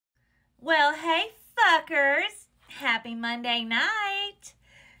Well, hey, fuckers. Happy Monday night.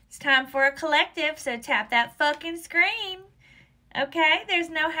 It's time for a collective, so tap that fucking screen. Okay,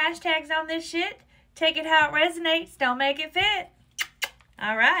 there's no hashtags on this shit. Take it how it resonates. Don't make it fit.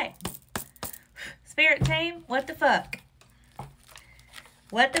 All right. Spirit team, what the fuck?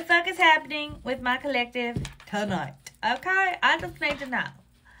 What the fuck is happening with my collective tonight? Okay, I just need to know.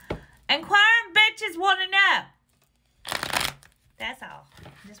 Inquiring bitches want to know. That's all.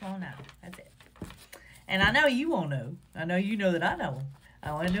 Just want to know. That's it. And I know you won't know. I know you know that I know.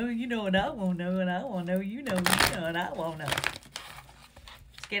 I want to know you know and I won't know. And I want to know you know and I won't know.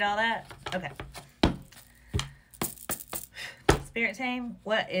 Let's get all that? Okay. Spirit team,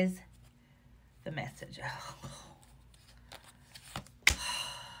 what is the message?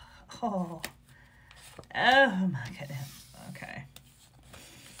 Oh my goodness. Okay.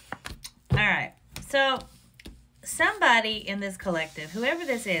 All right. So, somebody in this collective, whoever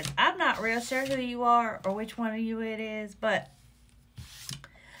this is, I'm not real sure who you are or which one of you it is, but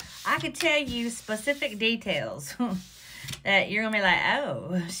I could tell you specific details that you're going to be like,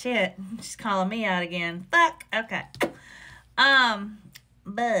 oh, shit, she's calling me out again. Fuck. Okay.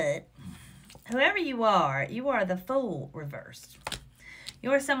 But whoever you are the fool reversed.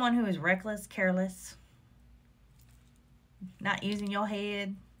 You are someone who is reckless, careless, not using your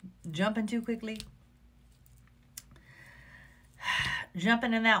head, jumping too quickly,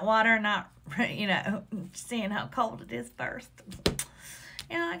 jumping in that water, not, seeing how cold it is first.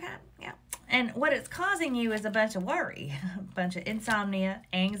 Yeah. And what it's causing you is a bunch of worry, a bunch of insomnia,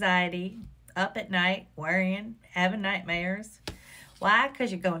 anxiety, up at night, worrying, having nightmares. Why?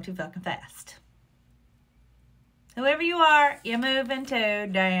 Because you're going too fucking fast. Whoever you are, you're moving too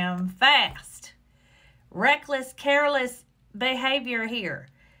damn fast. Reckless, careless behavior here.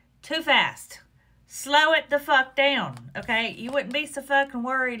 Too fast. Slow it the fuck down, okay? You wouldn't be so fucking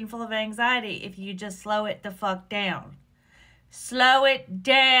worried and full of anxiety if you just slow it the fuck down. Slow it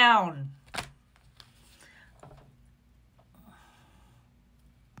down.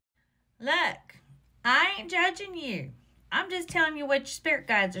 Look, I ain't judging you. I'm just telling you what your spirit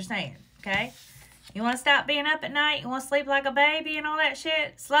guides are saying, okay? You want to stop being up at night? You want to sleep like a baby and all that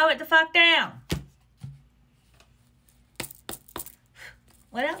shit? Slow it the fuck down.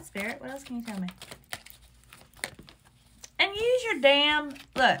 What else, Spirit? What else can you tell me? And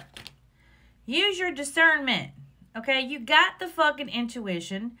use your discernment. Okay? You got the fucking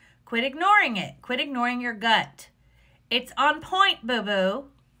intuition. Quit ignoring it. Quit ignoring your gut. It's on point, boo-boo.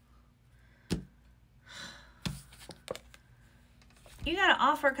 You got an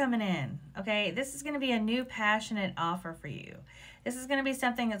offer coming in, okay? This is going to be a new passionate offer for you. This is going to be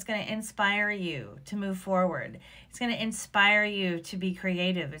something that's going to inspire you to move forward. It's going to inspire you to be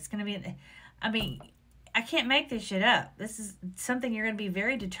creative. It's going to be, I can't make this shit up. This is something you're going to be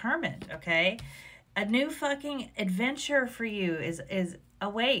very determined, okay? A new fucking adventure for you is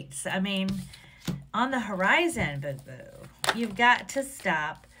awaits. On the horizon, boo-boo. You've got to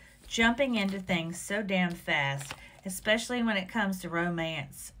stop jumping into things so damn fast, especially when it comes to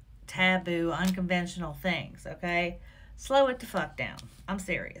romance, taboo, unconventional things, okay? Slow it the fuck down. I'm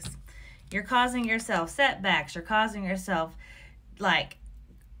serious. You're causing yourself setbacks. You're causing yourself,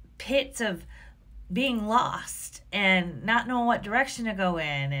 pits of being lost and not knowing what direction to go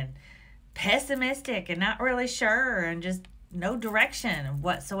in and pessimistic and not really sure and just no direction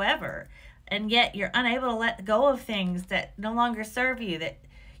whatsoever. And yet you're unable to let go of things that no longer serve you, that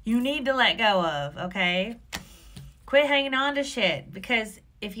you need to let go of, okay? Quit hanging on to shit, because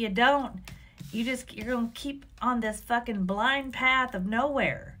if you don't, you're going to keep on this fucking blind path of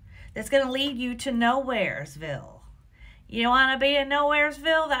nowhere that's going to lead you to Nowheresville. You want to be in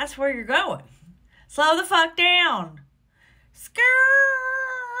Nowheresville? That's where you're going. Slow the fuck down. Skirt.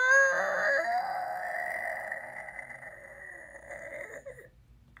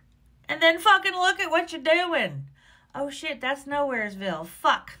 And then fucking look at what you're doing. Oh shit, that's Nowheresville.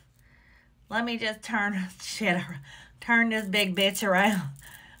 Fuck. Let me just turn this big bitch around.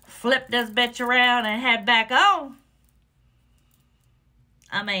 Flip this bitch around and head back on.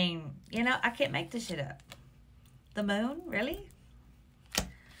 I can't make this shit up. The moon? Really?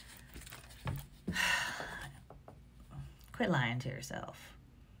 Quit lying to yourself.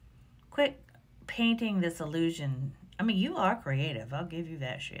 Quit painting this illusion. You are creative. I'll give you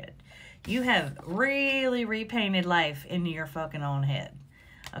that shit. You have really repainted life into your fucking own head.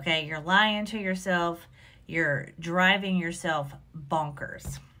 Okay, you're lying to yourself. You're driving yourself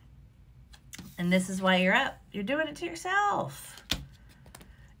bonkers. And this is why you're up. You're doing it to yourself.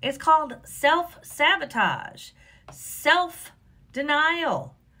 It's called self-sabotage,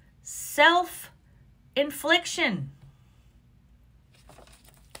 self-denial, self-infliction.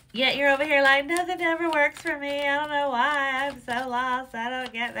 Yet you're over here like, nothing ever works for me. I don't know why. I'm so lost. I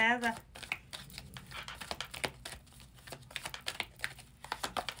don't get that.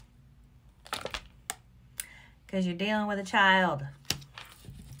 Because you're dealing with a child.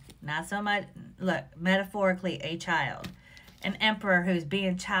 Not so much, look, metaphorically, a child. An emperor who's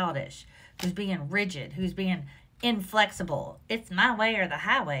being childish, who's being rigid, who's being inflexible. It's my way or the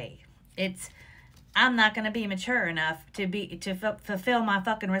highway. It's, I'm not going to be mature enough to fulfill my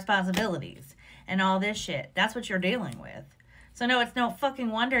fucking responsibilities and all this shit. That's what you're dealing with. So no, it's no fucking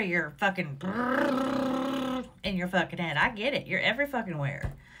wonder you're fucking in your fucking head. I get it. You're every fucking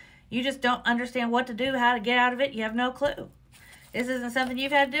where. You just don't understand what to do, how to get out of it. You have no clue. This isn't something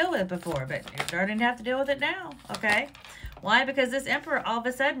you've had to deal with before, but you're starting to have to deal with it now, okay? Why? Because this emperor all of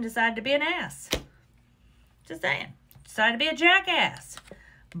a sudden decided to be an ass. Just saying. Decided to be a jackass.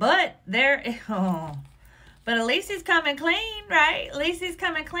 But but at least he's coming clean, right? At least he's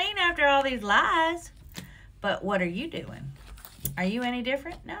coming clean after all these lies. But what are you doing? Are you any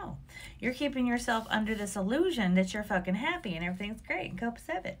different? No. You're keeping yourself under this illusion that you're fucking happy and everything's great and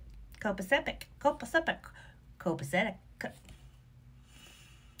copacetic.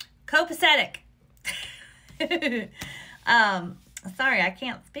 Sorry, I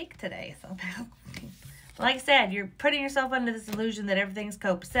can't speak today. So, like I said, you're putting yourself under this illusion that everything's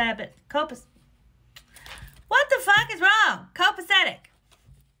copacetic. What the fuck is wrong? Copacetic.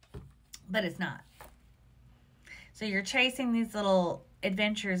 But it's not. So you're chasing these little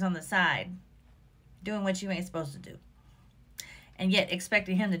adventures on the side, doing what you ain't supposed to do, and yet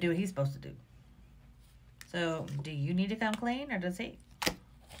expecting him to do what he's supposed to do. So, do you need to come clean, or does he?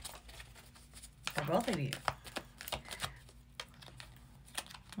 Or both of you?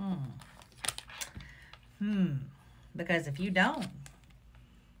 Because if you don't,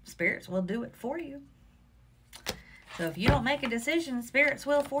 spirits will do it for you. So if you don't make a decision, spirits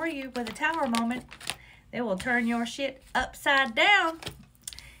will for you with a tower moment. They will turn your shit upside down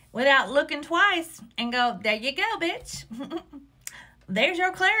without looking twice and go, there you go, bitch. There's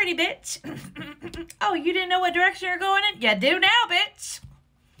your clarity, bitch. Oh, you didn't know what direction you're going in? You do now, bitch.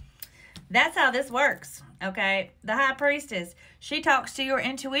 That's how this works, okay? The high priestess, she talks to your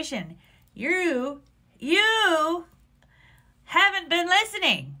intuition. You haven't been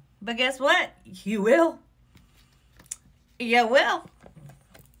listening. But guess what? You will. You will.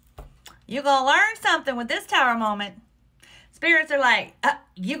 You're going to learn something with this tower moment. Spirits are like,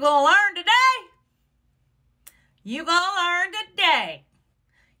 you going to learn today? You going to learn today.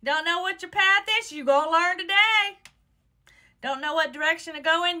 Don't know what your path is? You going to learn today. Don't know what direction to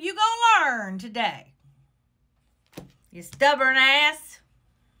go in? You going to learn today. You stubborn ass.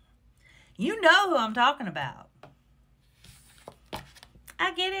 You know who I'm talking about.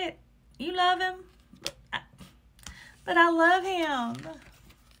 I get it. You love him. But I love him.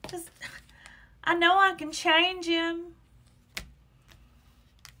 I know I can change him.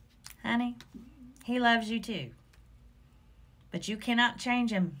 Honey, he loves you too. But you cannot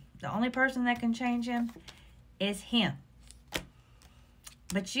change him. The only person that can change him is him.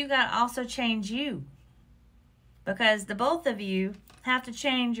 But you got to also change you. Because the both of you have to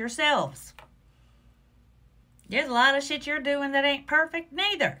change yourselves. There's a lot of shit you're doing that ain't perfect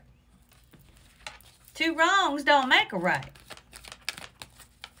neither. Two wrongs don't make a right.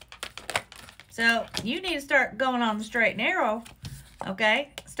 So you need to start going on the straight and narrow, okay?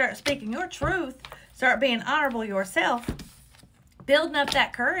 Start speaking your truth. Start being honorable yourself. Building up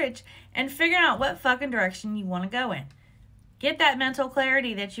that courage and figuring out what fucking direction you want to go in. Get that mental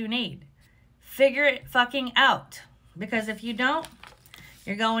clarity that you need. Figure it fucking out. Because if you don't,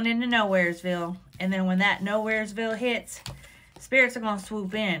 you're going into Nowheresville. And then when that Nowheresville hits, spirits are going to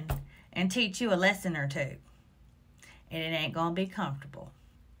swoop in and teach you a lesson or two. And it ain't going to be comfortable.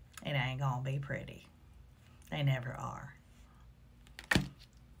 It ain't going to be pretty. They never are.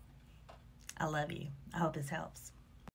 I love you. I hope this helps.